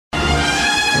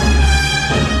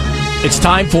It's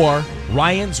time for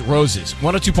Ryan's Roses,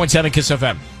 102.7 KISS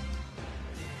FM.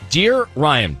 Dear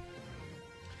Ryan,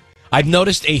 I've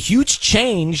noticed a huge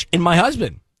change in my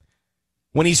husband.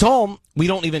 When he's home, we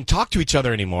don't even talk to each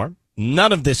other anymore.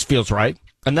 None of this feels right.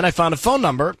 And then I found a phone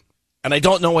number, and I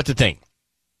don't know what to think.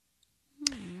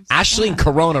 Ashley in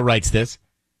Corona writes this.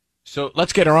 So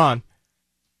let's get her on.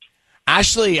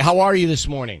 Ashley, how are you this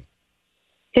morning?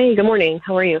 Hey, good morning.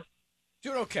 How are you?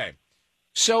 Doing okay.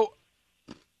 So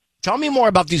tell me more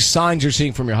about these signs you're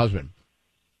seeing from your husband.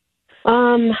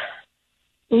 A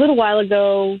little while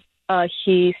ago,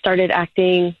 he started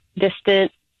acting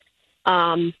distant,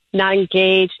 not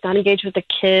engaged with the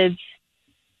kids,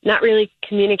 not really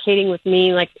communicating with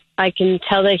me. Like, I can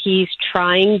tell that he's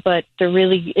trying, but there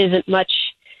really isn't much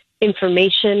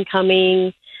information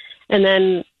coming. And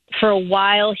then for a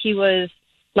while, he was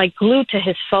like glued to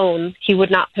his phone. He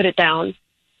would not put it down.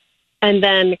 And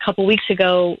then a couple weeks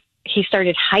ago, he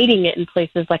started hiding it in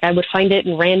places. Like, I would find it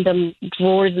in random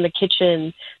drawers in the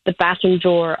kitchen, the bathroom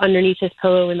drawer, underneath his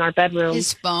pillow in our bedroom.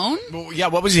 His phone? Well, yeah,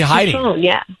 what was he hiding? His phone,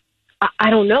 yeah. I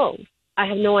don't know. I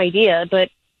have no idea. But,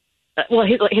 well,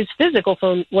 his physical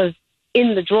phone was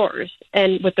in the drawers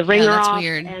and with the ringer that's off.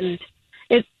 Weird. And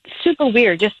it's super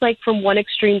weird, just like from one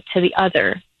extreme to the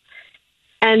other.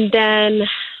 And then,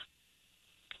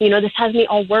 this has me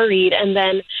all worried. And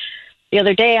then the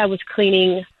other day I was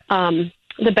cleaning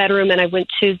the bedroom, and I went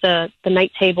to the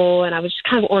night table, and I was just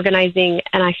kind of organizing,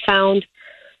 and I found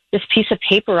this piece of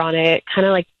paper on it, kind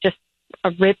of like just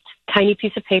a ripped tiny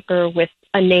piece of paper with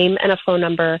a name and a phone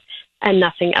number and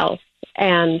nothing else.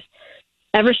 And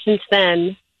ever since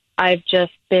then,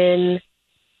 it's been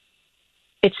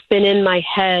in my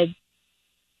head,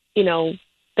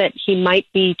 that he might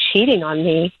be cheating on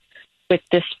me with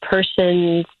this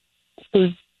person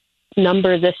whose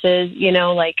number this is,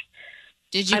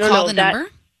 Did you call the number?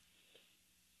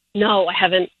 No, I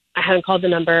haven't called the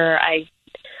number. I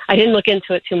didn't look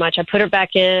into it too much. I put it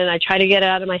back in. I tried to get it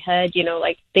out of my head,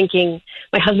 thinking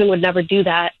my husband would never do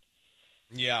that.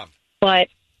 Yeah. But,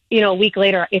 a week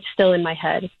later, it's still in my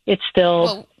head. It's still...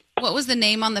 Well, what was the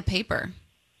name on the paper?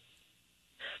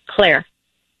 Claire,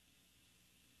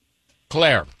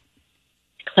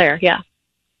 yeah.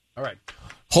 All right.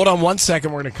 Hold on one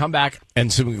second. We're going to come back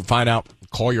and see if we can find out.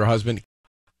 Call your husband.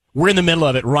 We're in the middle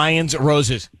of it. Ryan's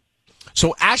Roses.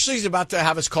 So Ashley's about to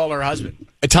have us call her husband.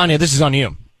 Tanya, this is on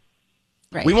you.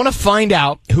 Right. We want to find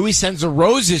out who he sends the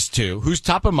roses to, who's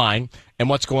top of mind, and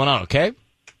what's going on, okay?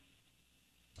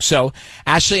 So,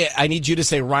 Ashley, I need you to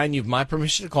say, Ryan, you have my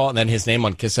permission to call, and then his name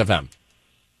on KISS FM.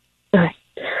 All right.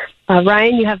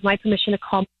 Ryan, you have my permission to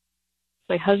call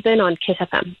my husband on KISS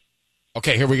FM.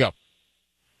 Okay, here we go.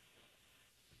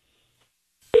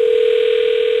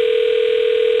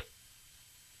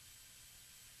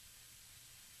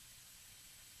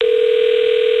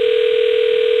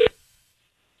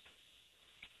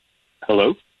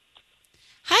 Hello?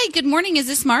 Hi, good morning. Is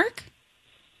this Mark?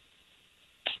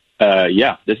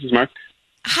 Yeah, this is Mark.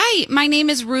 Hi, my name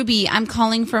is Ruby. I'm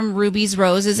calling from Ruby's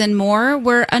Roses and More.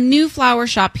 We're a new flower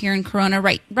shop here in Corona,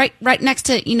 right next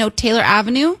to, Taylor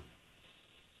Avenue.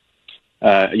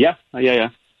 Yeah.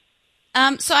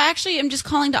 So I actually am just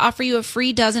calling to offer you a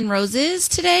free dozen roses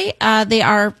today. They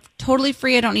are totally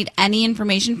free. I don't need any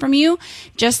information from you.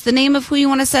 Just the name of who you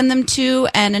want to send them to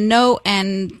and a note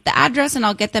and the address, and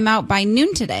I'll get them out by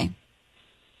noon today.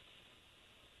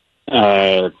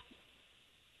 That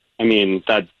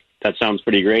sounds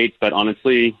pretty great, but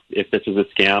honestly, if this is a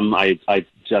scam, I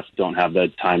just don't have the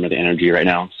time or the energy right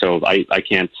now. So I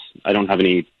don't have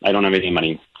any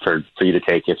money for you to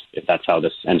take if that's how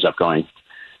this ends up going.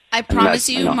 I promise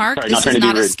you, Mark, this is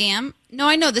not a scam. No,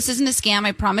 I know this isn't a scam.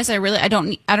 I promise. I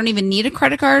don't even need a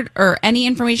credit card or any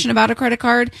information about a credit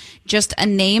card. Just a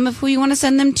name of who you want to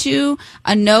send them to,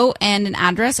 a note, and an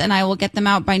address, and I will get them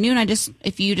out by noon.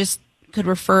 If you just could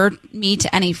refer me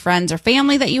to any friends or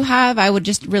family that you have, I would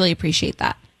just really appreciate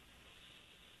that.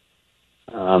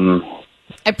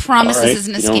 I promise this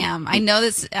isn't a scam. I know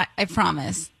this. I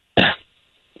promise.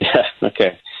 Yeah.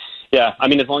 Okay. Yeah.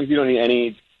 As long as you don't need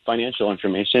any financial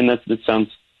information, that sounds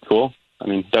cool. That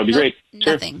would be great.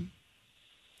 Sure. Nothing.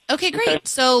 Okay, great. Okay,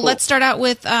 So cool. Let's start out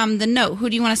with the note. Who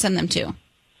do you want to send them to?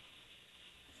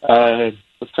 Let's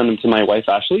send them to my wife,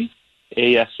 Ashley.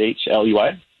 Ashley.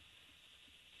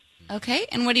 Okay,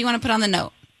 and what do you want to put on the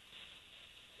note?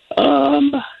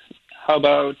 How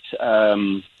about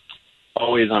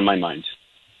always on my mind?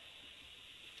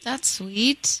 That's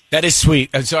sweet. That is sweet.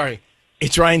 I'm sorry.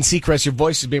 It's Ryan Seacrest. Your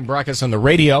voice is being broadcast on the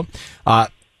radio.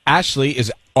 Ashley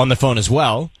is on the phone as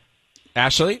well.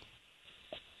 Ashley?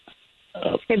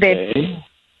 Hey, babe.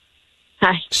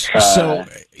 Hi. So,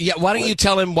 yeah, why don't you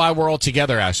tell him why we're all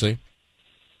together, Ashley?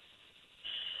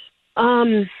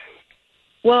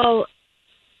 Well,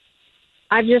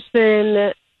 I've just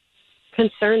been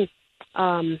concerned.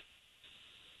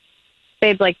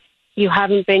 Babe, like, you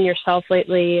haven't been yourself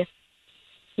lately.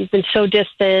 You've been so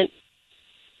distant.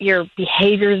 Your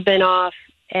behavior's been off.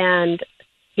 And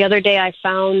the other day I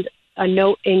found a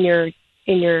note in your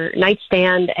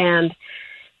nightstand, and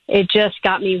it just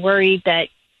got me worried that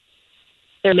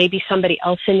there may be somebody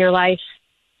else in your life.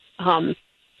 And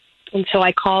so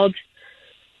I called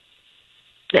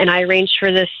and I arranged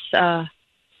for this. To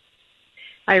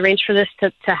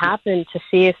happen, to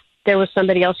see if there was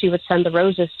somebody else you would send the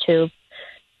roses to.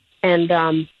 And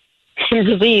I'm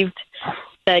relieved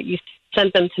that you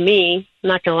sent them to me. I'm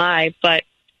not gonna lie, but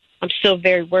I'm still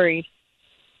very worried.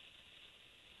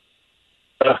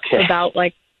 Okay. About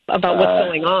what's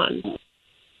going on.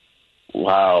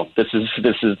 Wow, this is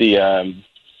the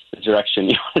direction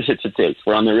you wanted it to take.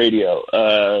 We're on the radio.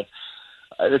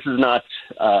 This is not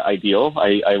ideal.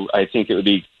 I think it would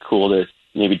be cool to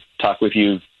maybe talk with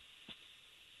you,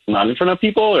 not in front of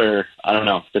people, or I don't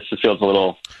know. This just feels a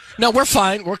little. No, we're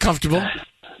fine. We're comfortable.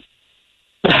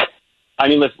 I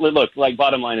mean, look. Like,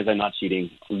 bottom line is, I'm not cheating,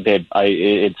 babe.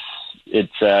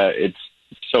 It's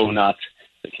so not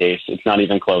the case. It's not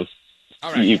even close.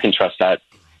 All right. You can trust that.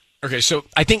 Okay, so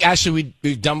I think, Ashley,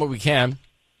 we've done what we can.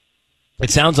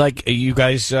 It sounds like you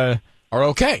guys are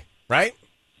okay, right?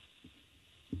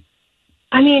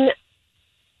 I mean,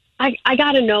 I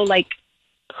got to know, like,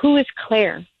 who is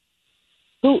Claire?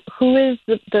 Who is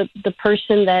the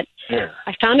person that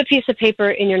I found a piece of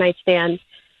paper in your nightstand?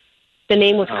 The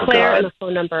name was Claire and a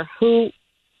phone number. Who,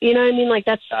 you know what I mean? Like,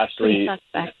 that's Ashley.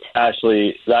 Suspect.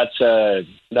 Ashley, that's a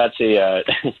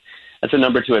that's a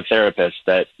number to a therapist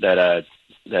that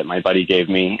my buddy gave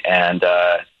me, and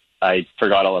I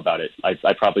forgot all about it.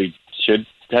 I probably should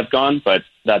have gone, but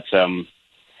that's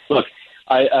look.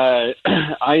 I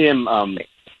am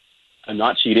I'm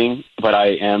not cheating, but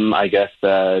I am. I guess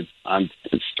I'm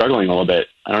struggling a little bit.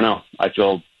 I don't know. I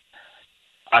feel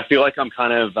like I'm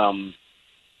kind of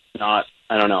not.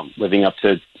 I don't know, living up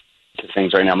to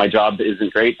things right now. My job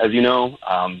isn't great, as you know.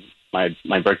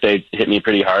 My birthday hit me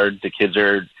pretty hard. The kids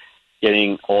are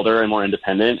getting older and more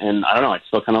independent, and I don't know. I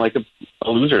feel kind of like a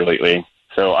loser lately.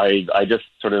 So I just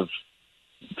sort of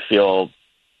feel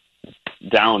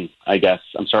down, I guess.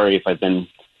 I'm sorry if I've been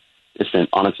distant,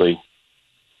 honestly.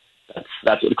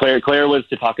 That's what Claire was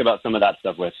to talk about some of that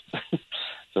stuff with.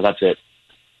 So that's it.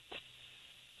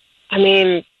 I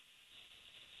mean,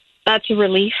 that's a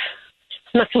relief.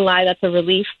 I'm not gonna lie, that's a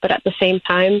relief. But at the same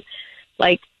time,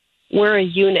 like, we're a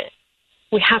unit.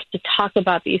 We have to talk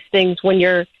about these things when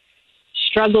you're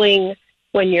struggling,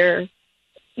 when you're,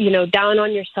 down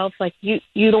on yourself. Like, you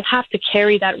don't have to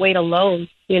carry that weight alone.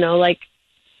 Like,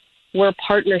 we're a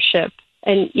partnership,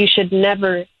 and you should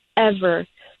never, ever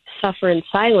suffer in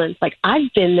silence. Like,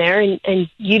 I've been there, and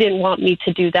you didn't want me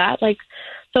to do that. Like,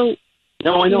 so.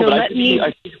 No, I know, but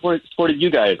I supported you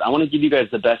guys. I want to give you guys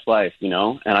the best life, and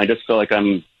I just feel like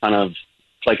I'm kind of,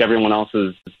 it's like everyone else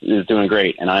is doing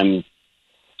great, and I'm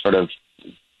sort of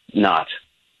not.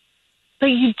 But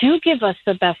you do give us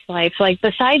the best life. Like,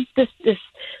 besides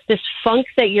this funk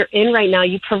that you're in right now,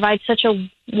 you provide such a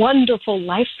wonderful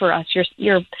life for us.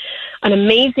 You're an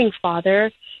amazing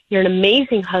father. You're an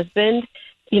amazing husband.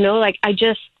 Like, I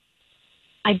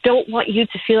don't want you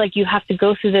to feel like you have to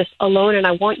go through this alone, and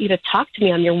I want you to talk to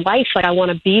me. I'm your wife. Like, I want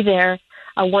to be there.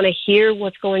 I want to hear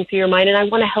what's going through your mind, and I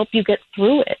want to help you get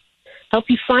through it. Help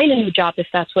you find a new job if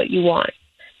that's what you want.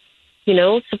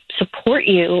 Support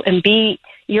you and be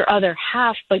your other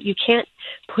half, but you can't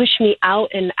push me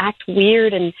out and act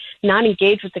weird and not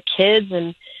engage with the kids.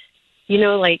 And,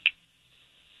 like,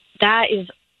 that is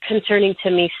concerning to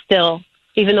me still,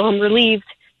 even though I'm relieved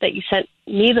that you sent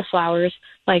me the flowers.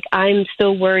 Like, I'm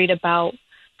still worried about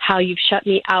how you've shut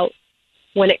me out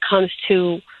when it comes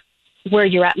to where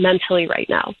you're at mentally right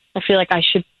now. I feel like I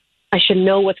should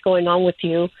know what's going on with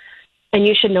you, and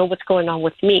you should know what's going on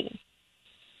with me.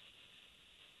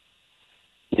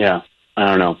 Yeah, I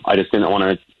don't know. I just didn't want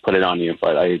to put it on you,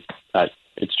 but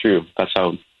it's true. That's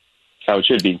how it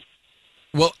should be.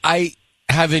 Well, I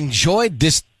have enjoyed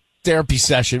this therapy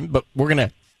session, but we're going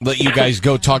to let you guys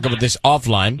go talk about this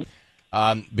offline.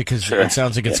 Because sure. It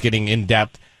sounds like it's getting in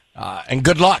depth. And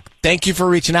good luck. Thank you for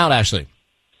reaching out, Ashley.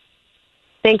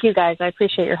 Thank you, guys. I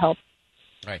appreciate your help.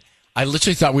 All right. I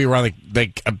literally thought we were on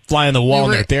like a fly on the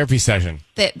wall in a therapy session.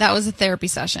 That was a therapy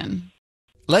session.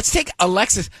 Let's take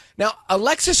Alexis. Now,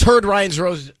 Alexis heard Ryan's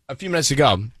Rose a few minutes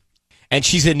ago, and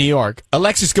she's in New York.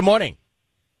 Alexis, good morning.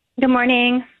 Good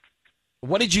morning.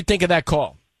 What did you think of that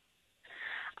call?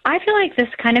 I feel like this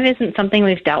kind of isn't something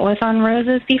we've dealt with on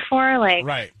roses before. Like,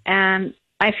 right. And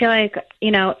I feel like,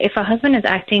 if a husband is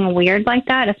acting weird like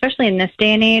that, especially in this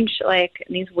day and age, like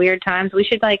in these weird times, we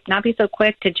should like not be so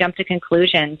quick to jump to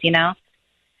conclusions,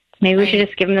 Maybe we should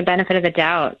just give him the benefit of the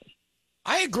doubt.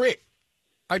 I agree.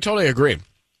 I totally agree.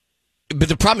 But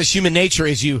the problem is human nature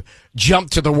is you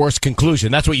jump to the worst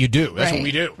conclusion. That's what you do. That's what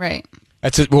we do. Right.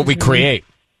 That's what we create.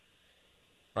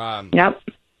 Yep.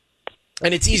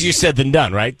 And it's easier said than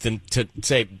done, right? Than to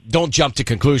say, don't jump to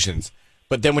conclusions.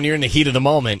 But then when you're in the heat of the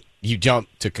moment, you jump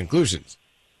to conclusions.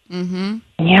 Mm-hmm.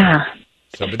 Yeah.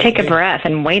 So, take a breath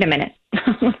and wait a minute.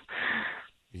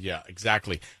 Yeah,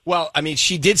 exactly. Well, I mean,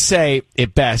 she did say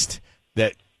it best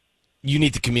that you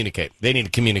need to communicate. They need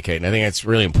to communicate. And I think that's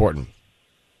really important.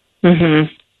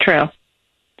 Mm-hmm. True.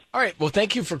 All right. Well,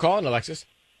 thank you for calling, Alexis.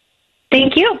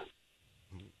 Thank you.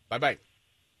 Bye-bye.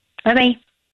 Bye-bye.